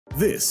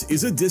This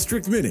is a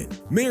District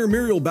Minute. Mayor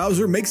Muriel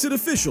Bowser makes it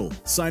official,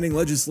 signing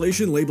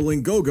legislation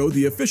labeling go-go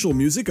the official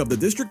music of the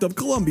District of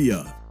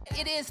Columbia.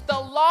 It is the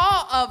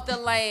law of the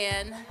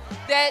land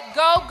that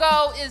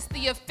go-go is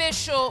the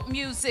official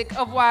music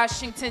of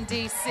Washington,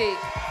 D.C.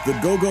 The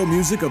Go-Go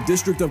Music of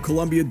District of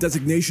Columbia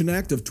Designation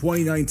Act of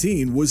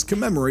 2019 was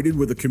commemorated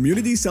with a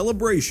community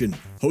celebration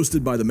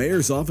hosted by the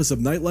Mayor's Office of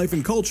Nightlife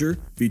and Culture,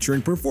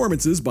 featuring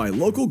performances by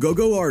local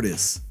go-go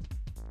artists.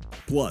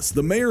 Plus,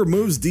 the mayor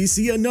moves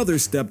D.C. another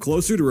step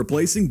closer to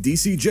replacing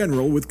D.C.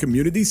 General with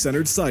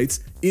community-centered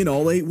sites in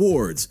all 8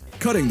 wards,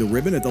 cutting the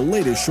ribbon at the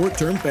latest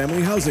short-term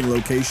family housing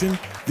location,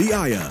 the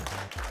Aya.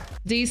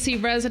 D.C.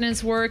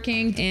 residents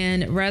working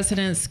and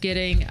residents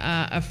getting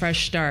a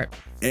fresh start.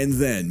 And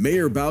then,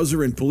 Mayor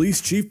Bowser and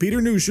Police Chief Peter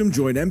Newsham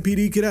joined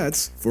MPD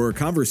cadets for a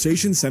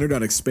conversation centered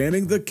on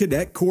expanding the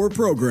Cadet Corps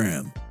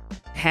program.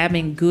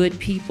 Having good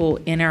people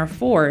in our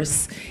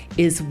force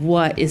is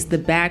what is the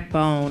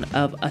backbone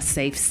of a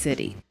safe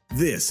city.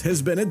 This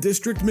has been a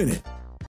District Minute.